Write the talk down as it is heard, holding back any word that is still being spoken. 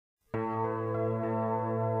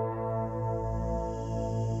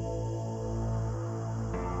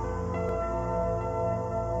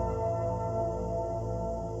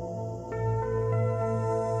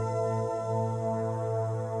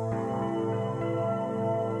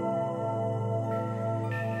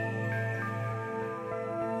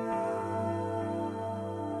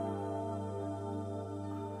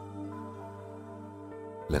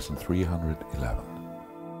Lesson 311.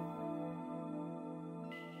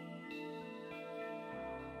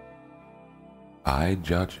 I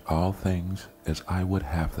judge all things as I would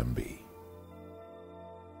have them be.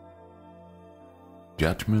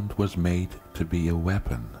 Judgment was made to be a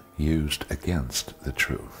weapon used against the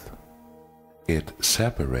truth. It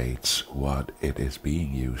separates what it is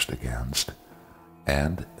being used against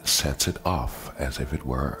and sets it off as if it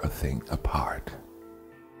were a thing apart.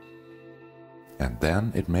 And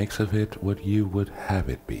then it makes of it what you would have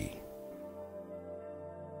it be.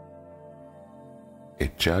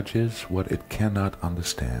 It judges what it cannot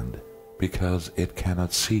understand because it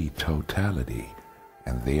cannot see totality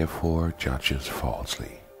and therefore judges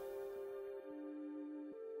falsely.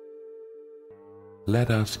 Let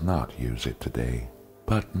us not use it today,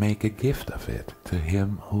 but make a gift of it to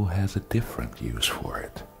him who has a different use for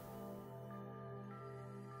it.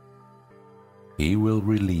 He will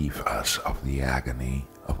relieve us of the agony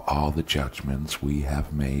of all the judgments we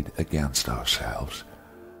have made against ourselves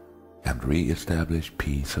and re-establish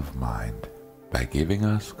peace of mind by giving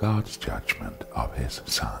us God's judgment of His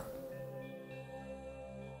Son.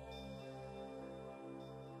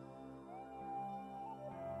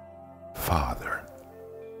 Father,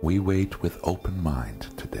 we wait with open mind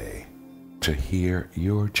today to hear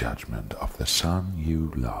your judgment of the Son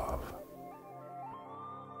you love.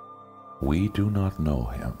 We do not know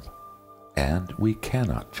him, and we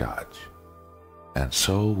cannot judge, and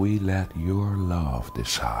so we let your love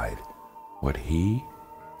decide what he,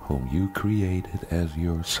 whom you created as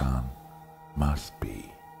your Son, must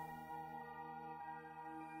be.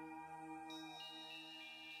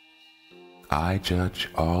 I judge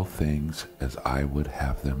all things as I would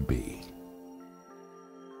have them be.